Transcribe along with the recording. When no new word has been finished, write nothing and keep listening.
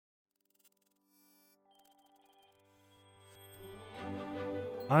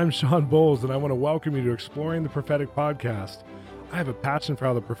I'm Shawn Bolz, and I want to welcome you to Exploring the Prophetic podcast. I have a passion for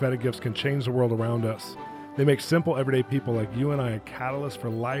how the prophetic gifts can change the world around us. They make simple, everyday people like you and I a catalyst for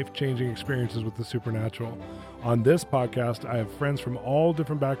life-changing experiences with the supernatural. On this podcast, I have friends from all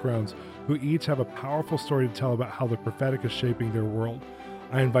different backgrounds who each have a powerful story to tell about how the prophetic is shaping their world.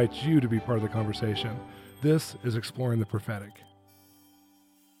 I invite you to be part of the conversation. This is Exploring the Prophetic.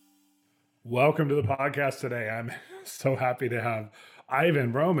 Welcome to the podcast today. I'm so happy to have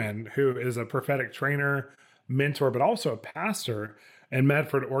Ivan Roman, who is a prophetic trainer, mentor, but also a pastor in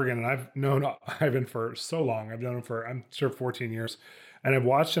Medford, Oregon. And I've known Ivan for so long. I've known him for, I'm sure, 14 years. And I've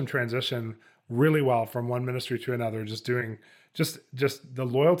watched him transition really well from one ministry to another, just doing just the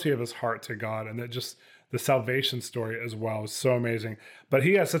loyalty of his heart to God, and that just the salvation story as well is so amazing. But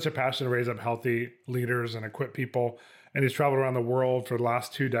he has such a passion to raise up healthy leaders and equip people. And he's traveled around the world for the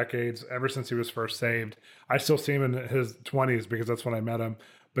last 2 decades, ever since he was first saved. I still see him in his 20s because that's when I met him.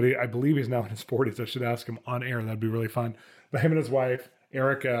 But I believe he's now in his 40s. I should ask him on air. That'd be really fun. But him and his wife,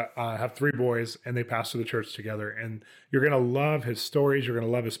 Erica, have 3 boys, and they pastor the church together. And you're going to love his stories. You're going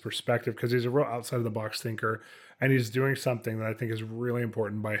to love his perspective because he's a real outside-of-the-box thinker. And he's doing something that I think is really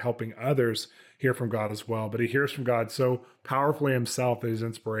important by helping others hear from God as well. But he hears from God so powerfully himself that he's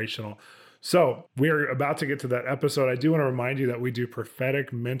inspirational. So we're about to get to that episode. I do want to remind you that we do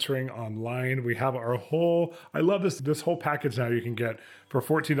prophetic mentoring online. We have our whole, I love this whole package now you can get for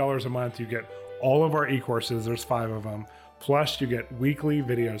 $14 a month. You get all of our e-courses. There's 5 of them. Plus you get weekly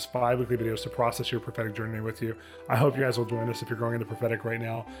videos, 5 weekly videos to process your prophetic journey with you. I hope you guys will join us if you're going into prophetic right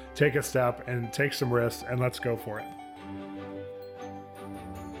now. Take a step and take some risks, and let's go for it.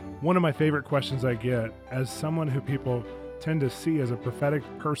 One of my favorite questions I get as someone who people tend to see as a prophetic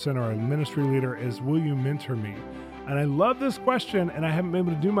person or a ministry leader is, will you mentor me? And I love this question, and I haven't been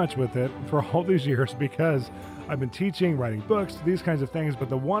able to do much with it for all these years because I've been teaching, writing books, these kinds of things, but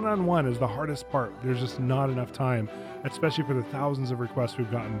the one-on-one is the hardest part. There's just not enough time, especially for the thousands of requests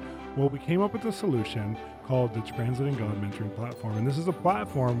we've gotten. Well, we came up with a solution called the Translating God Mentoring Platform. And this is a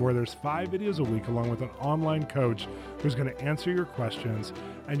platform where there's 5 videos a week along with an online coach who's going to answer your questions.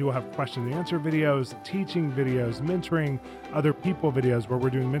 And you will have question and answer videos, teaching videos, mentoring other people videos where we're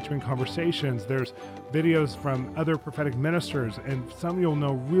doing mentoring conversations. There's videos from other prophetic ministers, and some you'll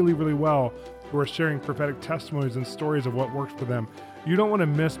know really, really well, who are sharing prophetic testimonies and stories of what worked for them. You don't want to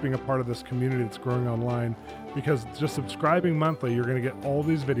miss being a part of this community that's growing online, because just subscribing monthly, you're going to get all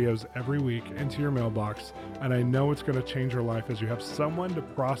these videos every week into your mailbox. And I know it's going to change your life as you have someone to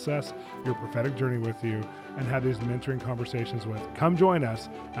process your prophetic journey with you and have these mentoring conversations with. Come join us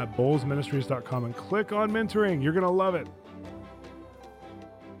at bolzministries.com and click on mentoring. You're going to love it.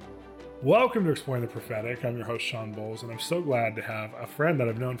 Welcome to Exploring the Prophetic. I'm your host, Shawn Bolz, and I'm so glad to have a friend that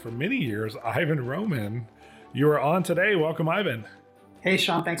I've known for many years, Ivan Roman. You are on today. Welcome, Ivan. Hey,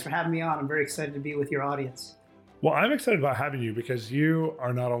 Shawn. Thanks for having me on. I'm very excited to be with your audience. Well, I'm excited about having you because you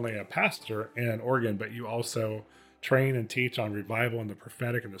are not only a pastor in Oregon, but you also train and teach on revival and the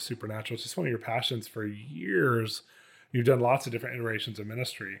prophetic and the supernatural. It's just one of your passions for years. You've done lots of different iterations of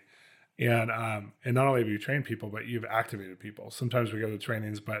ministry. And not only have you trained people, but you've activated people. Sometimes we go to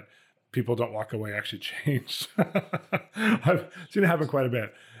trainings, but people don't walk away actually changed. I've seen it happen quite a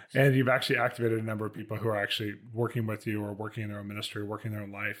bit. And you've actually activated a number of people who are actually working with you or working in their own ministry, working in their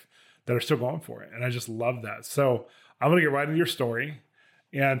own life, that are still going for it. And I just love that. So I'm going to get right into your story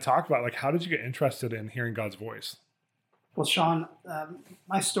and talk about, like, how did you get interested in hearing God's voice? Well, Shawn,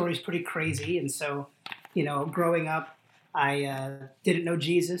 my story is pretty crazy. And so, growing up, I didn't know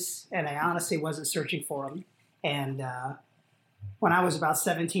Jesus, and I honestly wasn't searching for him. And when I was about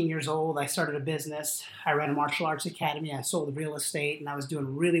 17 years old, I started a business. I ran a martial arts academy. I sold real estate, and I was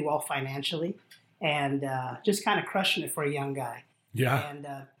doing really well financially, and just kind of crushing it for a young guy. Yeah. And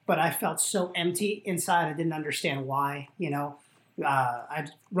but I felt so empty inside. I didn't understand why.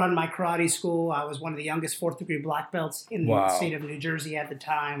 I'd run my karate school. I was one of the youngest 4th degree black belts in the state of New Jersey at the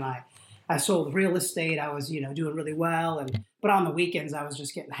time. I sold real estate. I was, doing really well. But on the weekends, I was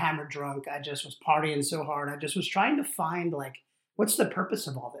just getting hammered drunk. I just was partying so hard. I just was trying to find, what's the purpose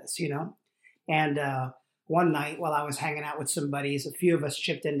of all this, And one night while I was hanging out with some buddies, a few of us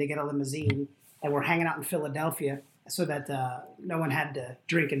chipped in to get a limousine, and we're hanging out in Philadelphia so that no one had to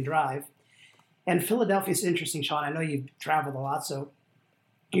drink and drive. And Philadelphia is interesting, Shawn. I know you've traveled a lot, so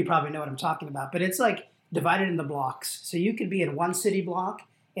you probably know what I'm talking about. But it's divided into blocks. So you could be in one city block,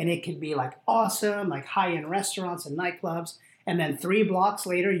 and it could be awesome, high-end restaurants and nightclubs. And then 3 blocks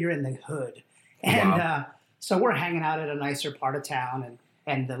later, you're in the hood. And so we're hanging out at a nicer part of town,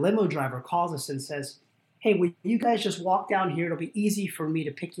 and the limo driver calls us and says, hey, will you guys just walk down here? It'll be easy for me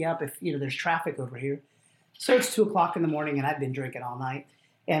to pick you up if there's traffic over here. So it's 2 o'clock in the morning, and I've been drinking all night.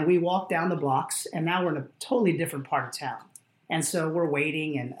 And we walked down the blocks, and now we're in a totally different part of town. And so we're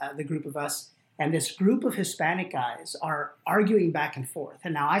waiting, and the group of us, and this group of Hispanic guys are arguing back and forth.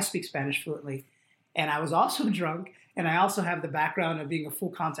 And now I speak Spanish fluently, and I was also drunk, and I also have the background of being a full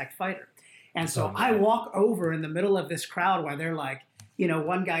contact fighter. And so I walk over in the middle of this crowd while they're like,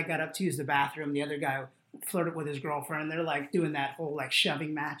 one guy got up to use the bathroom, the other guy flirted with his girlfriend, and they're like doing that whole like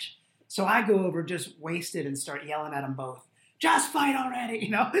shoving match. So I go over just wasted and start yelling at them both. Just fight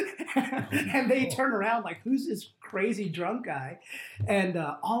already, And they turn around like, who's this crazy drunk guy? And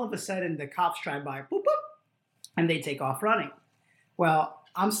all of a sudden, the cops drive by, boop, boop, and they take off running. Well,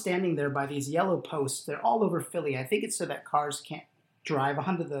 I'm standing there by these yellow posts. They're all over Philly. I think it's so that cars can't drive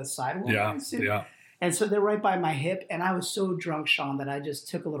onto the sidewalk. Yeah. And so they're right by my hip. And I was so drunk, Shawn, that I just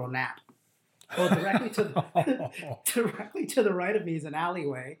took a little nap. Well, directly to the right of me is an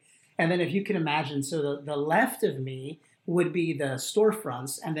alleyway. And then if you can imagine, so the left of me would be the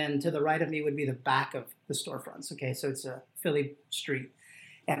storefronts, and then to the right of me would be the back of the storefronts. Okay, so it's a Philly street.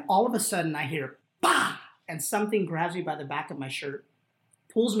 And all of a sudden I hear, bah! And something grabs me by the back of my shirt,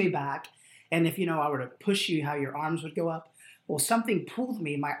 pulls me back. And if I were to push you, how your arms would go up. Well, something pulled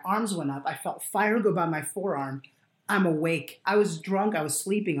me. My arms went up. I felt fire go by my forearm. I'm awake. I was drunk. I was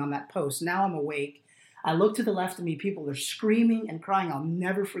sleeping on that post. Now I'm awake. I look to the left of me. People are screaming and crying. I'll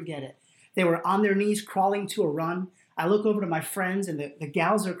never forget it. They were on their knees crawling to a run. I look over to my friends, and the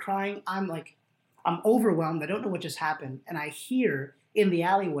gals are crying. I'm overwhelmed. I don't know what just happened. And I hear in the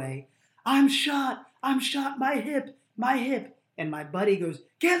alleyway, I'm shot, my hip. And my buddy goes,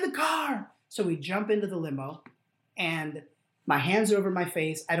 get in the car. So we jump into the limo, and my hands are over my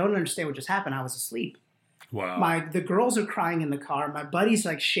face. I don't understand what just happened. I was asleep. Wow. The girls are crying in the car. My buddy's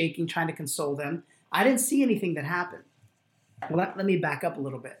like shaking, trying to console them. I didn't see anything that happened. Well, let me back up a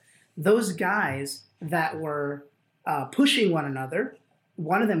little bit. Those guys that were pushing one another,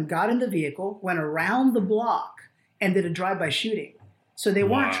 one of them got in the vehicle, went around the block, and did a drive-by shooting. So they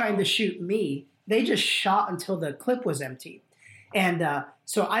weren't trying to shoot me. They just shot until the clip was empty. And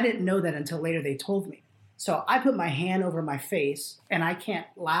so I didn't know that until later they told me. So I put my hand over my face, and I can't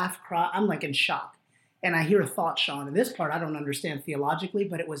laugh, cry. I'm like in shock. And I hear a thought, Shawn. And this part I don't understand theologically,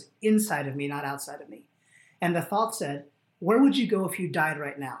 but it was inside of me, not outside of me. And the thought said, where would you go if you died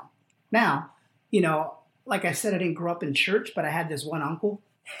right now? Now, like I said, I didn't grow up in church, but I had this one uncle.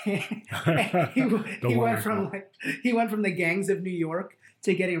 he went from the gangs of New York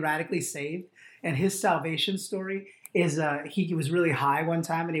to getting radically saved. And his salvation story is he was really high one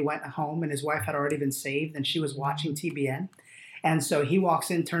time, and he went home, and his wife had already been saved, and she was watching TBN. And so he walks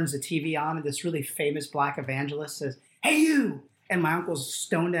in, turns the TV on, and this really famous black evangelist says, hey, you. And my uncle's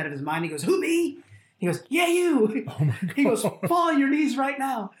stoned out of his mind. He goes, who, me? He goes, yeah, you. Oh he goes, fall on your knees right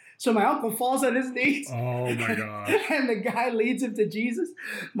now. So my uncle falls on his knees. Oh, my God. And the guy leads him to Jesus.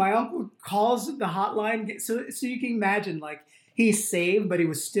 My uncle calls the hotline. So you can imagine, like, he's saved, but he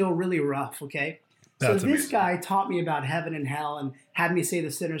was still really rough, okay? That's so this amazing. Guy taught me about heaven and hell and had me say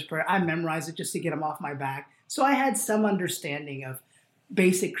the sinner's prayer. I memorized it just to get him off my back. So I had some understanding of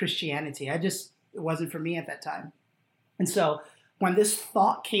basic Christianity. It wasn't for me at that time. And so when this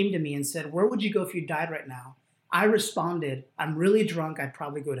thought came to me and said, where would you go if you died right now? I responded, I'm really drunk. I'd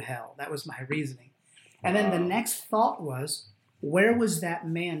probably go to hell. That was my reasoning. And then the next thought was, where was that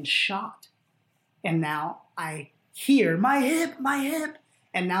man shot? And now I hear, my hip.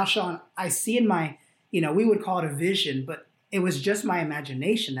 And now, Shawn, I see in my, we would call it a vision, but it was just my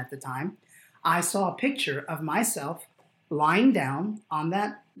imagination at the time. I saw a picture of myself lying down on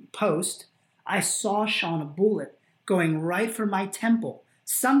that post. I saw, Shawn, a bullet going right for my temple.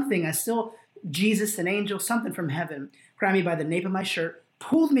 Jesus, an angel, something from heaven, grabbed me by the nape of my shirt,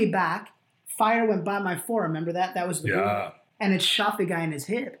 pulled me back. Fire went by my forearm. Remember that? That was the bullet. And it shot the guy in his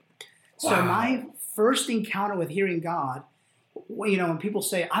hip. Wow. So my first encounter with hearing God, when people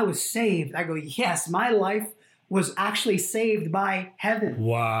say, I was saved, I go, yes, my life was actually saved by heaven.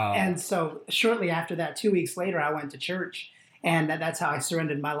 Wow. And so shortly after that, 2 weeks later, I went to church. And that's how I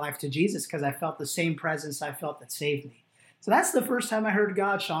surrendered my life to Jesus, because I felt the same presence I felt that saved me. So that's the first time I heard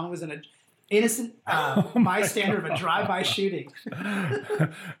God, Shawn, was in an innocent bystander of a drive-by shooting.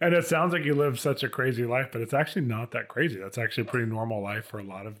 And it sounds like you lived such a crazy life, but it's actually not that crazy. That's actually a pretty normal life for a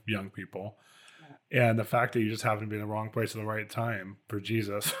lot of young people. And the fact that you just happen to be in the wrong place at the right time for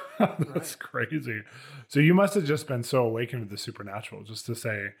Jesus, that's crazy. So you must have just been so awakened to the supernatural, just to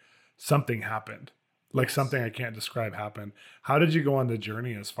say something happened, like something I can't describe happened. How did you go on the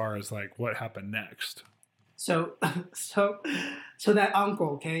journey as far as like what happened next? So that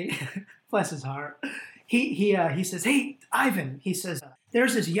uncle, okay, bless his heart, he says, hey, Ivan, he says,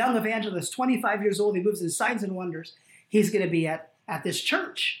 there's this young evangelist, 25 years old. He moves in signs and wonders. He's going to be at at this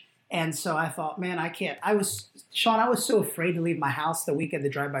church. And so I thought, man, I can't. Shawn, I was so afraid to leave my house the week of the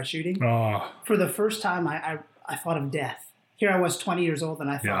drive-by shooting. Oh. For the first time, I thought of death. Here I was 20 years old, and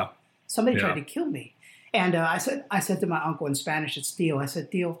I thought, somebody tried to kill me. And I said to my uncle in Spanish, it's Theo. I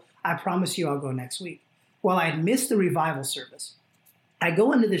said, Theo, I promise you I'll go next week. Well, I had missed the revival service. I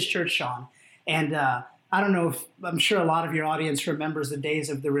go into this church, Shawn, and I don't know if, I'm sure a lot of your audience remembers the days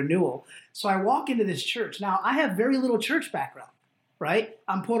of the renewal. So I walk into this church. Now, I have very little church background, right?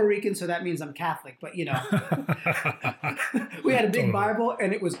 I'm Puerto Rican, so that means I'm Catholic. But, we had a big Bible,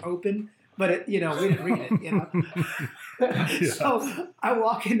 and it was open, but, we didn't read it, So I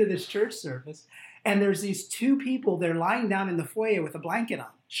walk into this church service, and there's these two people. They're lying down in the foyer with a blanket on.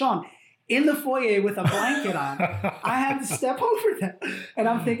 Shawn, in the foyer with a blanket on, I had to step over them. And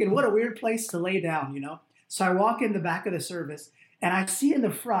I'm thinking, what a weird place to lay down, So I walk in the back of the service, and I see in the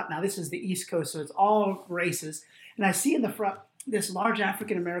front, now this is the East Coast, so it's all races, and I see in the front this large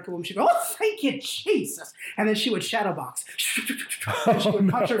African-American woman. She'd go, oh, thank you, Jesus. And then she would shadow box. And she would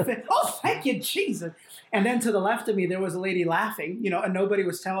punch her face. Oh, thank you, Jesus. And then to the left of me, there was a lady laughing, and nobody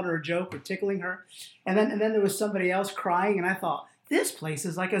was telling her a joke or tickling her. And then there was somebody else crying, and I thought, this place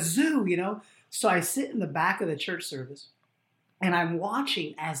is like a zoo, So I sit in the back of the church service, and I'm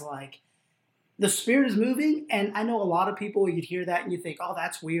watching as the Spirit is moving. And I know a lot of people, you'd hear that and you think, oh,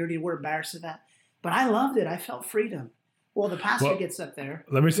 that's weird. We're embarrassed of that. But I loved it. I felt freedom. Well, the pastor gets up there.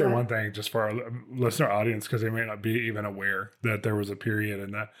 Let me say one thing just for our listener audience, because they may not be even aware that there was a period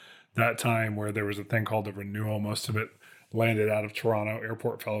in that time where there was a thing called the renewal. Most of it landed out of Toronto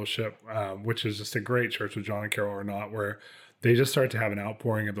Airport Fellowship, which is just a great church with John and Carol Arnott, where they just start to have an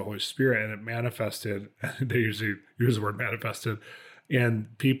outpouring of the Holy Spirit, and it manifested. They usually use the word manifested,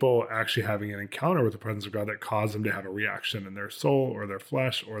 and people actually having an encounter with the presence of God that caused them to have a reaction in their soul or their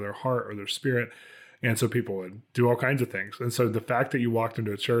flesh or their heart or their spirit. And so people would do all kinds of things. And so the fact that you walked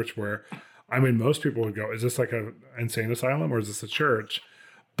into a church where, most people would go, is this like an insane asylum or is this a church?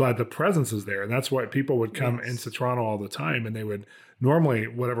 But the presence is there. And that's why people would come into Toronto all the time. And they would normally,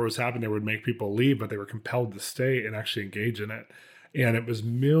 whatever was happening, they would make people leave, but they were compelled to stay and actually engage in it. And it was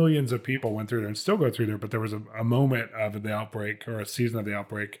millions of people went through there and still go through there. But there was a moment of the outbreak or a season of the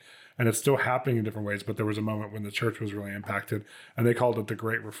outbreak. And it's still happening in different ways, but there was a moment when the church was really impacted, and they called it the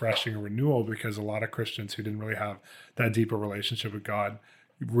Great Refreshing or Renewal, because a lot of Christians who didn't really have that deeper relationship with God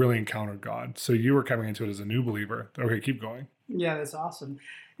really encountered God. So you were coming into it as a new believer. Okay, keep going. Yeah, that's awesome.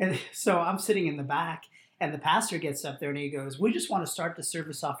 And so I'm sitting in the back, and the pastor gets up there and he goes, we just want to start the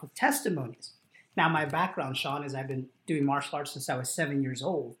service off with testimonies. Now, my background, Shawn, is I've been doing martial arts since I was 7 years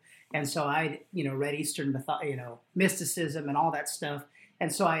old. And so I, read Eastern, mysticism and all that stuff.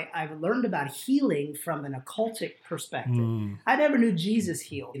 And so I've learned about healing from an occultic perspective. I never knew Jesus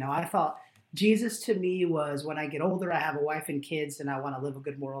healed. I thought Jesus to me was, when I get older, I have a wife and kids and I want to live a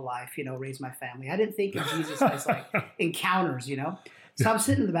good moral life, raise my family. I didn't think of Jesus as encounters, So I'm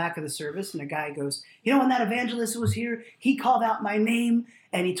sitting in the back of the service and a guy goes, when that evangelist was here, he called out my name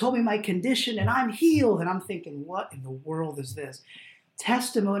and he told me my condition and I'm healed. And I'm thinking, what in the world is this?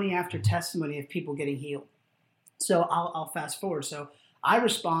 Testimony after testimony of people getting healed. So I'll fast forward. So I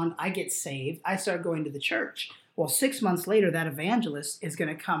respond, I get saved, I start going to the church. Well, 6 months later, that evangelist is going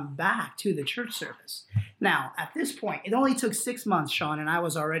to come back to the church service. Now, at this point, it only took 6 months, Shawn, and I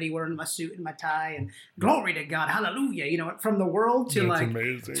was already wearing my suit and my tie and glory to God, hallelujah, from the world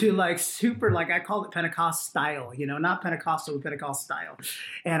to super, I call it Pentecost style, not Pentecostal, but Pentecost style.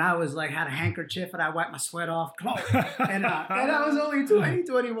 And I was had a handkerchief and I wiped my sweat off, glory. And I was only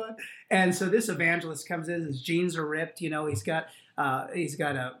 21. And so this evangelist comes in, his jeans are ripped, he's got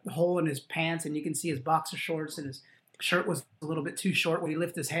a hole in his pants and you can see his boxer shorts, and his shirt was a little bit too short. When he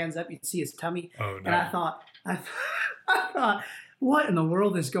lifted his hands up, you'd see his tummy. Oh, no. And I thought, what in the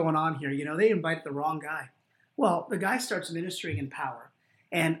world is going on here? They invited the wrong guy. Well, the guy starts ministering in power,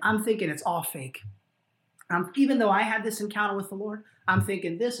 and I'm thinking it's all fake. Even though I had this encounter with the Lord, I'm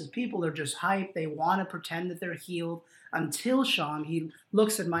thinking people are just hyped. They want to pretend that they're healed, until Shawn, he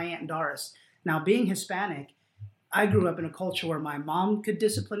looks at my Aunt Doris. Now, being Hispanic, I grew up in a culture where my mom could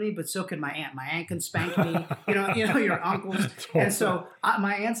discipline me, but so could my aunt. My aunt can spank me, your uncles. And so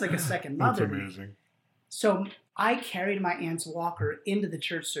my aunt's like a second mother. That's amazing. So I carried my aunt's walker into the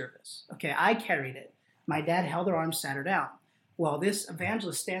church service. Okay, I carried it. My dad held her arm, sat her down. Well, this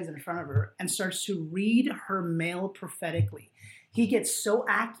evangelist stands in front of her and starts to read her mail prophetically. He gets so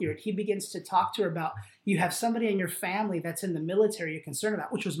accurate. He begins to talk to her about, you have somebody in your family that's in the military you're concerned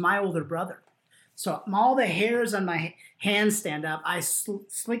about, which was my older brother. So all the hairs on my hands stand up. I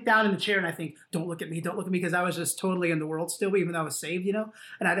slink down in the chair and I think, don't look at me, because I was just totally in the world still, even though I was saved, and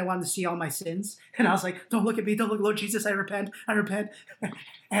I didn't want to see all my sins. And I was like, don't look at me, don't look, Lord Jesus, I repent.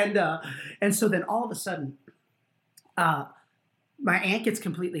 And so then all of a sudden, my aunt gets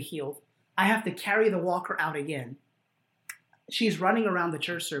completely healed. I have to carry the walker out again. She's running around the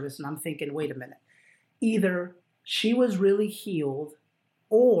church service, and I'm thinking, wait a minute. Either she was really healed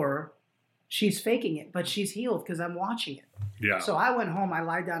or she's faking it, but she's healed because I'm watching it. Yeah. So I went home, I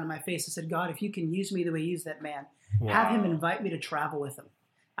lied down on my face and said, God, if you can use me the way you used that man, have him invite me to travel with him.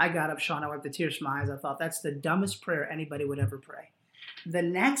 I got up, Shawn, I wiped the tears from my eyes. I thought, that's the dumbest prayer anybody would ever pray. The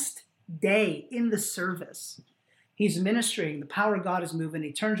next day in the service, he's ministering. The power of God is moving.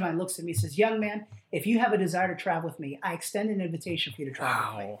 He turns around and looks at me and says, young man, if you have a desire to travel with me, I extend an invitation for you to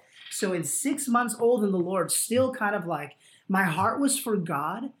travel with me. So in 6 months old in the Lord, still kind of like my heart was for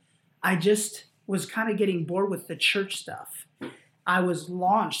God. I just was kind of getting bored with the church stuff. I was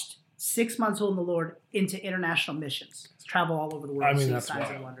launched 6 months old in the Lord into international missions. Travel all over the world, see signs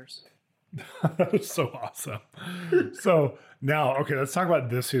and wonders. That's so awesome. So now, okay, let's talk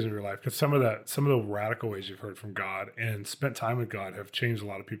about this season of your life, because some of the radical ways you've heard from God and spent time with God have changed a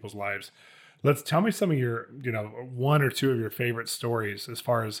lot of people's lives. Let's tell me some of your, one or two of your favorite stories as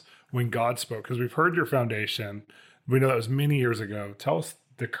far as when God spoke, because we've heard your foundation. We know that was many years ago. Tell us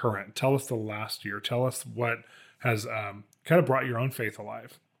the current. Tell us the last year. Tell us what has kind of brought your own faith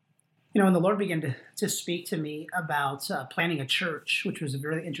alive. When the Lord began to speak to me about planning a church, which was a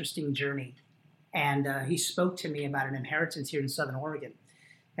really interesting journey, and he spoke to me about an inheritance here in Southern Oregon.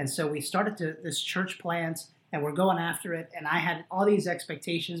 And so we started this church plans, and we're going after it. And I had all these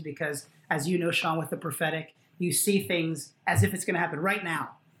expectations because, as you know, Shawn, with the prophetic, you see things as if it's going to happen right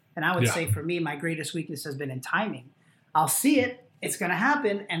now. And I would say for me, my greatest weakness has been in timing. I'll see it, it's going to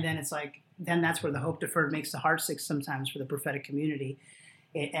happen, and then it's like, then that's where the hope deferred makes the heart sick sometimes for the prophetic community.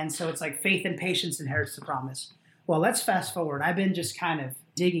 And so it's like faith and patience inherits the promise. Well, let's fast forward. I've been just kind of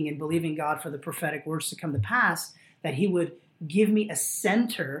digging and believing God for the prophetic words to come to pass, that he would give me a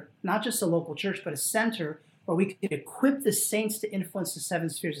center, not just a local church, but a center where we could equip the saints to influence the seven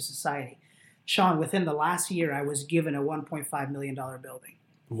spheres of society. Shawn, within the last year, I was given a $1.5 million building.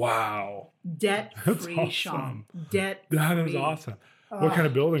 Wow. Debt-free, awesome. Shawn. Debt-free. That is awesome. What kind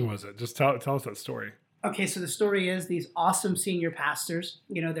of building was it? Just tell us that story. Okay, so the story is these awesome senior pastors,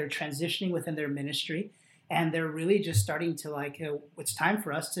 they're transitioning within their ministry, and they're really just starting to it's time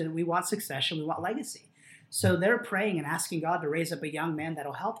for us we want succession, we want legacy. So they're praying and asking God to raise up a young man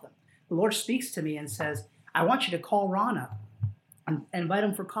that'll help them. The Lord speaks to me and says, I want you to call Ron up and invite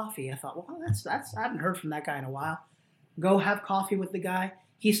him for coffee. I thought, well, that's I haven't heard from that guy in a while. Go have coffee with the guy.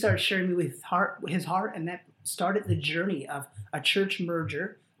 He started sharing me with his heart, and that started the journey of a church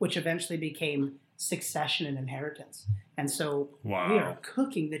merger, which eventually became succession and inheritance. And so we are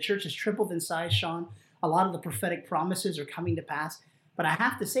cooking. The church has tripled in size, Shawn. A lot of the prophetic promises are coming to pass. But I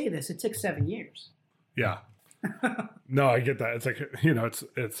have to say this, it took 7 years. Yeah. No, I get that. It's like,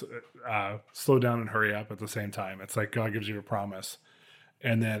 it's slow down and hurry up at the same time. It's like God gives you a promise.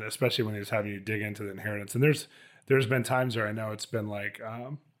 And then especially when he's having you dig into the inheritance. And there's been times where I know it's been like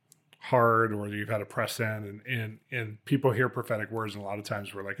hard, or you've had to press in, and people hear prophetic words, and a lot of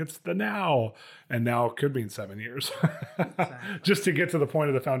times we're like, it's the now, and now could mean 7 years just to get to the point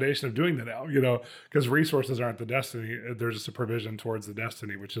of the foundation of doing the now, because resources aren't the destiny. There's just a provision towards the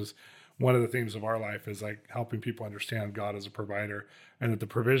destiny, which is one of the themes of our life, is like helping people understand God as a provider, and that the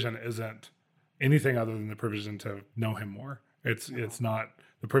provision isn't anything other than the provision to know him more. It's not,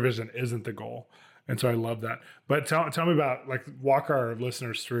 the provision isn't the goal. And so I love that. But tell me about, walk our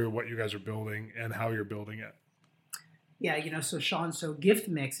listeners through what you guys are building and how you're building it. Yeah, so Shawn, gift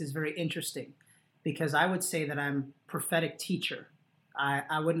mix is very interesting, because I would say that I'm prophetic teacher.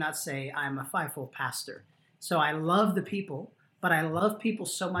 I would not say I'm a fivefold pastor. So I love the people, but I love people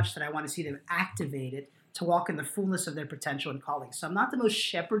so much that I want to see them activated to walk in the fullness of their potential and calling. So I'm not the most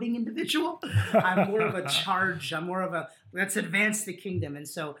shepherding individual. I'm more of a charge. I'm more of let's advance the kingdom. And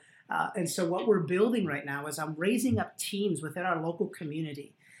so what we're building right now is I'm raising up teams within our local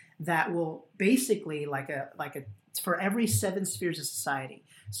community that will basically for every seven spheres of society.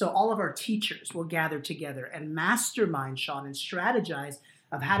 So all of our teachers will gather together and mastermind, Shawn, and strategize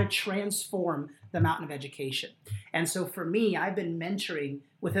of how to transform the mountain of education. And so for me, I've been mentoring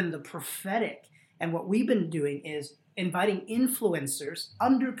within the prophetic, and what we've been doing is inviting influencers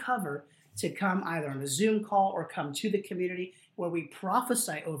undercover to come either on a Zoom call or come to the community where we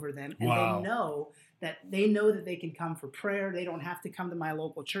prophesy over them, and they know that they know that they can come for prayer. They don't have to come to my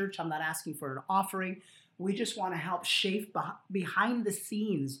local church. I'm not asking for an offering. We just want to help shape behind the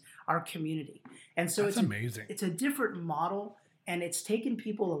scenes our community. And so That's amazing. It's a different model, and it's taken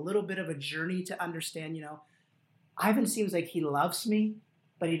people a little bit of a journey to understand, Ivan seems like he loves me,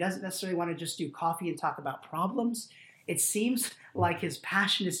 but he doesn't necessarily want to just do coffee and talk about problems. It seems like his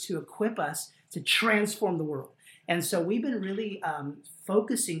passion is to equip us to transform the world. And so we've been really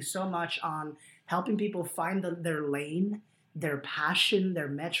focusing so much on helping people find their lane, their passion, their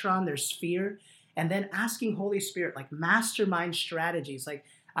metron, their sphere, and then asking Holy Spirit, like mastermind strategies. Like,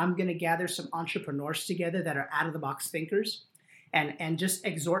 I'm going to gather some entrepreneurs together that are out-of-the-box thinkers and just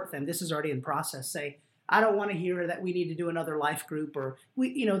exhort them. This is already in process. Say, I don't want to hear that we need to do another life group, or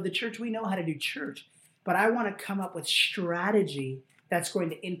the church, we know how to do church, but I want to come up with strategy that's going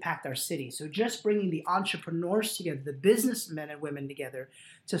to impact our city. So just bringing the entrepreneurs together, the businessmen and women together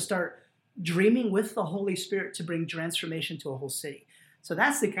to start dreaming with the Holy Spirit to bring transformation to a whole city. So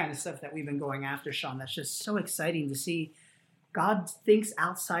that's the kind of stuff that we've been going after, Shawn. That's just so exciting to see. God thinks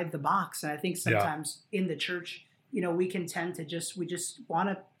outside the box. And I think sometimes in the church, we can tend to we just want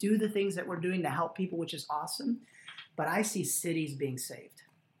to do the things that we're doing to help people, which is awesome. But I see cities being saved.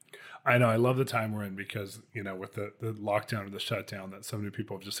 I know. I love the time we're in because, with the lockdown or the shutdown that so many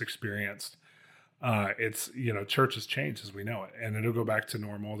people have just experienced, it's, church has changed as we know it, and it'll go back to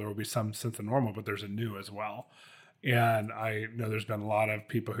normal. There will be some sense of normal, but there's a new as well. And I know there's been a lot of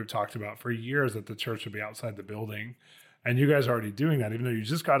people who've talked about for years that the church would be outside the building. And you guys are already doing that, even though you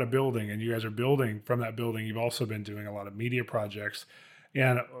just got a building and you guys are building from that building. You've also been doing a lot of media projects,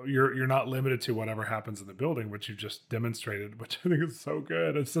 and you're not limited to whatever happens in the building, which you've just demonstrated, which I think is so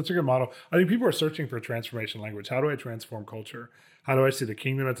good. It's such a good model. I think people are searching for transformation language. How do I transform culture? How do I see the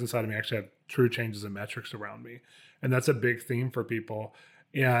kingdom that's inside of me actually have true changes and metrics around me? And that's a big theme for people.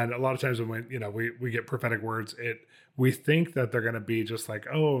 And a lot of times when we get prophetic words, we think that they're going to be just like,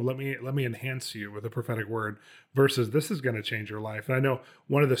 oh, let me enhance you with a prophetic word, versus this is going to change your life. And I know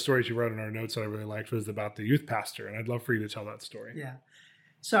one of the stories you wrote in our notes that I really liked was about the youth pastor, and I'd love for you to tell that story. Yeah.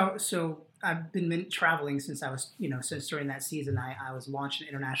 So I've been traveling since I was, since during that season, I was launching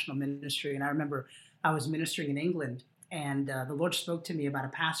international ministry, and I remember I was ministering in England, and the Lord spoke to me about a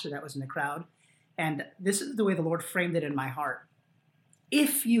pastor that was in the crowd, and this is the way the Lord framed it in my heart.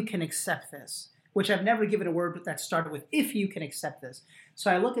 If you can accept this, which I've never given a word that started with, if you can accept this.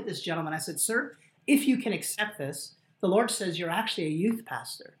 So I look at this gentleman, I said, sir, if you can accept this, the Lord says you're actually a youth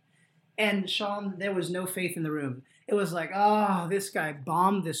pastor. And Shawn, there was no faith in the room. It was like, oh, this guy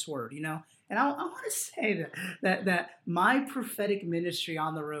bombed this word, And I want to say that my prophetic ministry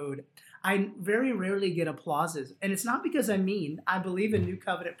on the road, I very rarely get applauses. And it's not because I'm mean. I believe in New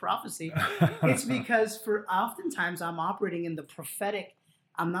Covenant prophecy. It's because oftentimes I'm operating in the prophetic.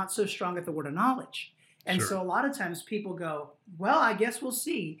 I'm not so strong at the word of knowledge. And Sure. So a lot of times people go, well, I guess we'll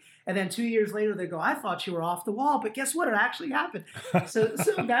see. And then 2 years later, they go, I thought you were off the wall, but guess what? It actually happened. So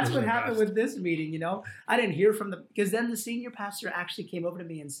that's what happened with this meeting, I didn't hear from because then the senior pastor actually came over to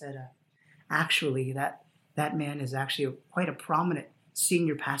me and said, actually, that man is actually quite a prominent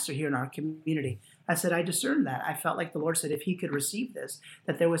senior pastor here in our community. I said, I discerned that. I felt like the Lord said if he could receive this,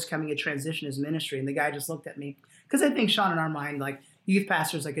 that there was coming a transition in his ministry. And the guy just looked at me. Because I think, Shawn, in our mind, like youth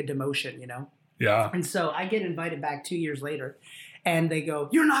pastor is like a demotion, Yeah. And so I get invited back 2 years later, and they go,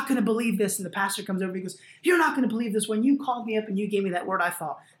 you're not going to believe this. And the pastor comes over and he goes, you're not going to believe this. When you called me up and you gave me that word, I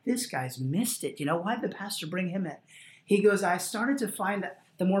thought, this guy's missed it. Why'd the pastor bring him in? He goes, I started to find that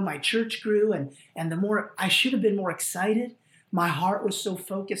the more my church grew and the more I should have been more excited, my heart was so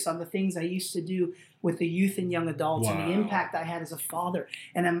focused on the things I used to do with the youth and young adults and the impact I had as a father.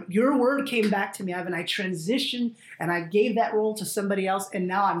 And your word came back to me, Ivan. I transitioned and I gave that role to somebody else. And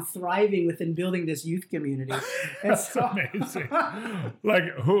now I'm thriving within building this youth community. That's amazing. Like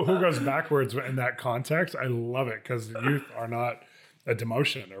who goes backwards in that context? I love it because youth are not a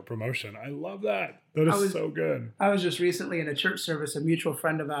demotion or promotion. I love that. That is so good. I was just recently in a church service, a mutual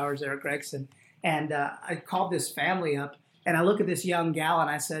friend of ours, Eric Gregson, and I called this family up. And I look at this young gal and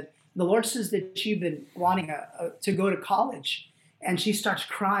I said, the Lord says that you've been wanting to go to college. And she starts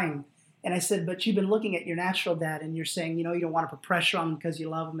crying. And I said, but you've been looking at your natural dad and you're saying, you don't want to put pressure on him because you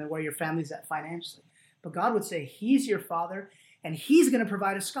love him and where your family's at financially. But God would say, he's your father and he's going to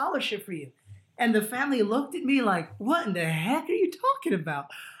provide a scholarship for you. And the family looked at me like, what in the heck are you talking about?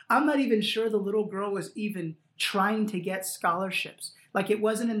 I'm not even sure the little girl was even trying to get scholarships. Like it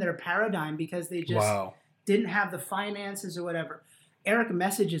wasn't in their paradigm because they just didn't have the finances or whatever. Eric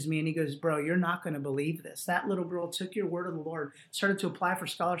messages me and he goes, bro, you're not going to believe this. That little girl took your word of the Lord, started to apply for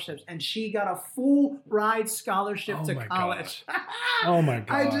scholarships, and she got a full ride scholarship to college. Oh my gosh.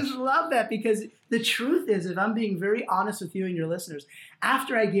 I just love that, because the truth is, if I'm being very honest with you and your listeners,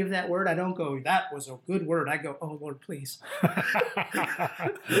 after I give that word, I don't go, that was a good word. I go, oh Lord, please.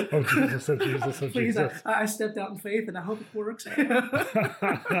 Oh Jesus, oh Jesus, oh Please, Jesus. I stepped out in faith and I hope it works.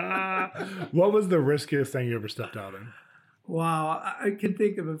 What was the riskiest thing you ever stepped out in? Wow, I can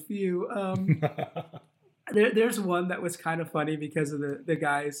think of a few. There's one that was kind of funny because of the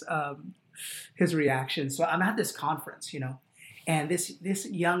guy's his reaction. So I'm at this conference, and this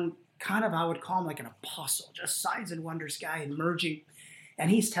young, kind of, I would call him like an apostle, just signs and wonders guy emerging,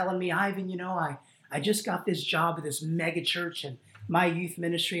 and he's telling me, Ivan, I just got this job at this mega church and my youth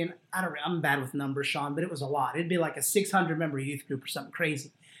ministry, and I'm bad with numbers, Shawn, but it was a lot. It'd be like a 600 member youth group or something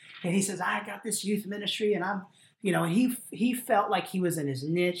crazy. And he says, I got this youth ministry, and I'm. And he felt like he was in his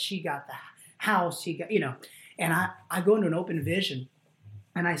niche. He got the house. He got, and I go into an open vision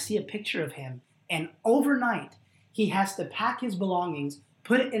and I see a picture of him. And overnight, he has to pack his belongings,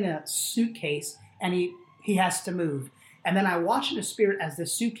 put it in a suitcase, and he has to move. And then I watch in the spirit as the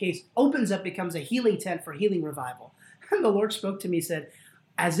suitcase opens up, becomes a healing tent for healing revival. And the Lord spoke to me, said,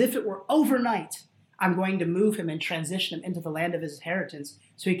 as if it were overnight, I'm going to move him and transition him into the land of his inheritance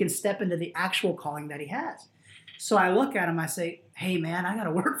so he can step into the actual calling that he has. So I look at him, I say, hey man, I got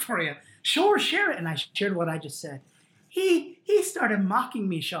a word for you. Sure, share it. And I shared what I just said. He started mocking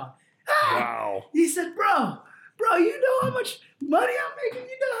me, Shawn. Wow. He said, bro, you know how much money I'm making?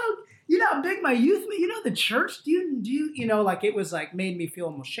 You know how big my youth, the church, do you, like, it was like, made me feel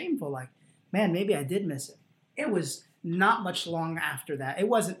almost shameful. Like, man, maybe I did miss it. It was not much long after that. It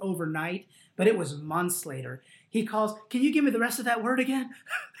wasn't overnight, but it was months later. He calls, can you give me the rest of that word again?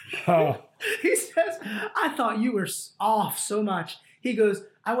 Oh. He says, I thought you were off so much. He goes,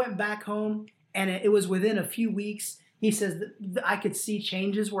 I went back home and it was within a few weeks. He says that I could see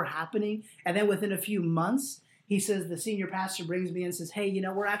changes were happening. And then within a few months, he says the senior pastor brings me in and says, hey,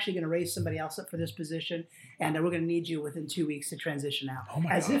 we're actually going to raise somebody else up for this position. And we're going to need you within 2 weeks to transition out. Oh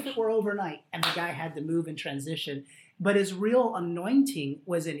As if it were overnight. And the guy had to move and transition. But his real anointing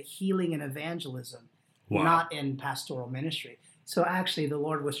was in healing and evangelism, not in pastoral ministry. So actually, the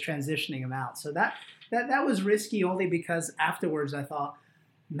Lord was transitioning him out. So that was risky only because afterwards I thought,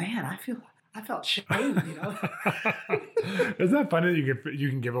 man, I felt shamed, Isn't that funny that you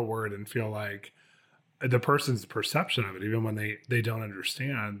can give a word and feel like the person's perception of it, even when they don't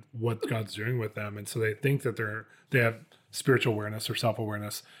understand what God's doing with them, and so they think that they have spiritual awareness or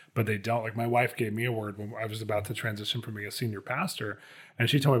self-awareness, but they don't. Like my wife gave me a word when I was about to transition from being a senior pastor, and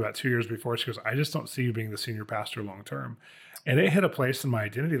she told me about 2 years before, she goes, I just don't see you being the senior pastor long term. And it hit a place in my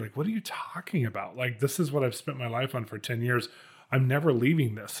identity, like, what are you talking about? Like, this is what I've spent my life on for 10 years. I'm never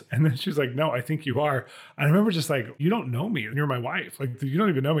leaving this. And then she's like, no, I think you are. And I remember just like, you don't know me. You're my wife. Like, you don't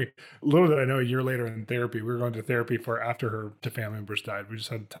even know me. Little did I know, a year later in therapy, we were going to therapy for after her two family members died. We just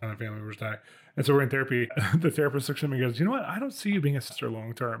had a ton of family members die. And so we're in therapy. The therapist looks at me and goes, you know what? I don't see you being a sister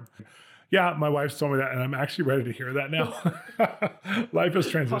long term. Yeah, my wife's told me that, and I'm actually ready to hear that now. Life is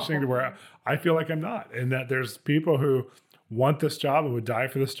transitioning to where I feel like I'm not, and that there's people who want this job and would die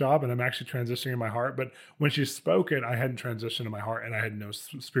for this job, and I'm actually transitioning in my heart. But when she spoke it, I hadn't transitioned in my heart, and I had no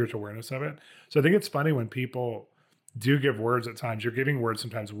spiritual awareness of it. So I think it's funny when people do give words at times. You're giving words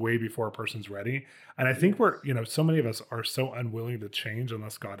sometimes way before a person's ready. And I think so many of us are so unwilling to change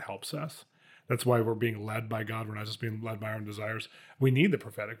unless God helps us. That's why we're being led by God. We're not just being led by our own desires. We need the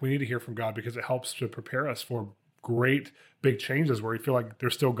prophetic. We need to hear from God because it helps to prepare us for great big changes where we feel like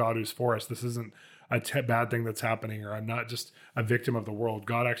there's still God who's for us. This isn't a bad thing that's happening, or I'm not just a victim of the world.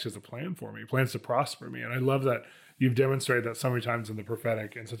 God actually has a plan for me, plans to prosper me. And I love that you've demonstrated that so many times in the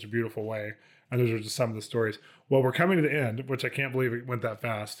prophetic in such a beautiful way. And those are just some of the stories. Well, we're coming to the end, which I can't believe it went that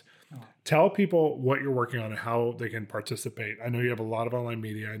fast. Oh. Tell people what you're working on and how they can participate. I know you have a lot of online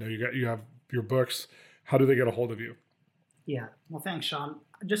media. I know you have your books. How do they get a hold of you? Yeah. Well, thanks, Shawn.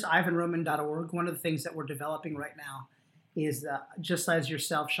 Just ivanroman.org. One of the things that we're developing right now is just as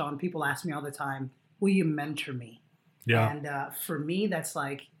yourself, Shawn, people ask me all the time, will you mentor me? Yeah. And for me, that's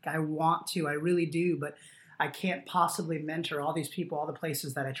like, I want to, I really do, but I can't possibly mentor all these people, all the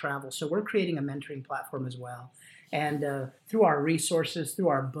places that I travel. So we're creating a mentoring platform as well. And through our resources, through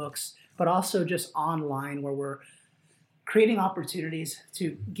our books, but also just online where we're creating opportunities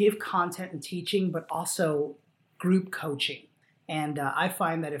to give content and teaching, but also group coaching. And I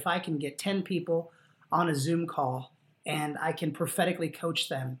find that if I can get 10 people on a Zoom call and I can prophetically coach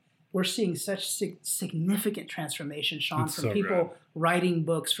them, we're seeing such significant transformation, Shawn, from so people writing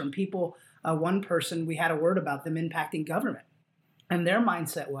books, from people, one person, we had a word about them impacting government. And their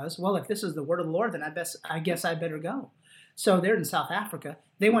mindset was, well, if this is the word of the Lord, then I guess I better go. So they're in South Africa.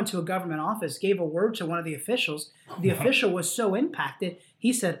 They went to a government office, gave a word to one of the officials. The official was so impacted,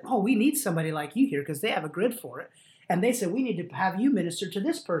 he said, oh, we need somebody like you here because they have a grid for it. And they said, we need to have you minister to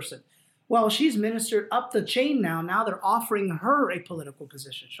this person. Well, she's ministered up the chain now. Now they're offering her a political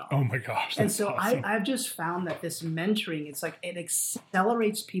position, Shawn. Oh my gosh. And so awesome. I've just found that this mentoring, it's like it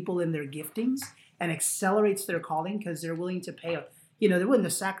accelerates people in their giftings and accelerates their calling because they're willing to pay, they're willing to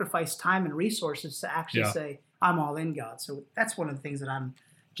sacrifice time and resources to actually say, I'm all in, God. So that's one of the things that I'm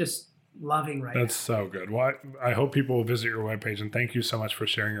just loving right now. That's so good. Well, I hope people will visit your webpage, and thank you so much for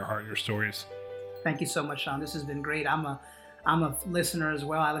sharing your heart and your stories. Thank you so much, Shawn. This has been great. I'm a listener as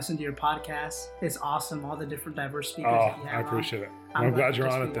well. I listen to your podcast. It's awesome. All the different diverse speakers that you have. I appreciate it. I'm glad you're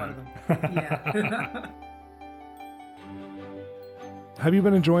on it then. Yeah. Have you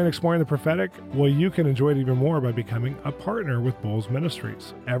been enjoying exploring the prophetic? Well, you can enjoy it even more by becoming a partner with Bolz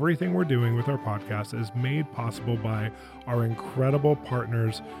Ministries. Everything we're doing with our podcast is made possible by our incredible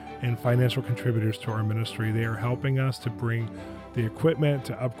partners and financial contributors to our ministry. They are helping us to bring the equipment,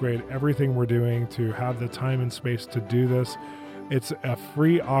 to upgrade everything we're doing, to have the time and space to do this. It's a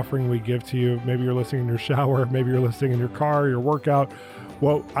free offering we give to you. Maybe you're listening in your shower, maybe you're listening in your car, your workout.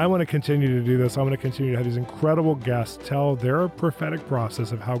 Well, I want to continue to do this. I want to continue to have these incredible guests tell their prophetic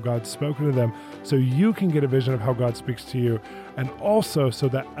process of how God's spoken to them so you can get a vision of how God speaks to you, and also so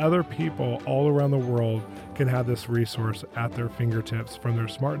that other people all around the world can have this resource at their fingertips from their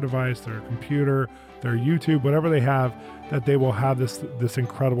smart device, their computer, their YouTube, whatever they have, that they will have this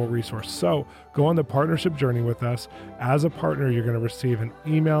incredible resource. So go on the partnership journey with us. As a partner, you're going to receive an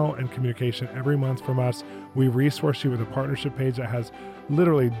email and communication every month from us. We resource you with a partnership page that has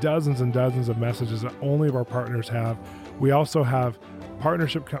literally dozens and dozens of messages that only of our partners have. We also have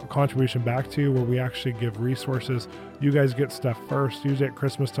partnership contribution back to you where we actually give resources. You guys get stuff first. Usually at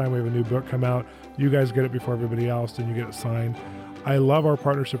Christmas time, we have a new book come out. You guys get it before everybody else, and you get it signed. I love our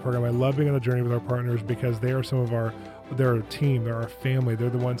partnership program. I love being on a journey with our partners because they are they're a team, they're our family. They're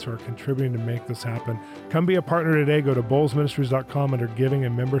the ones who are contributing to make this happen. Come be a partner today. Go to bolzministries.com under giving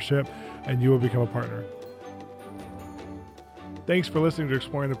and membership, and you will become a partner. Thanks for listening to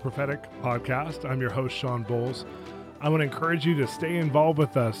Exploring the Prophetic podcast. I'm your host, Shawn Bolz. I want to encourage you to stay involved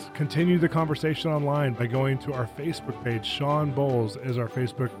with us. Continue the conversation online by going to our Facebook page. Shawn Bolz is our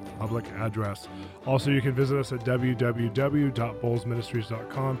Facebook public address. Also, you can visit us at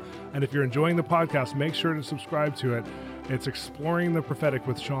www.bolzministries.com. And if you're enjoying the podcast, make sure to subscribe to it. It's Exploring the Prophetic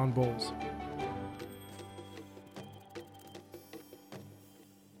with Shawn Bolz.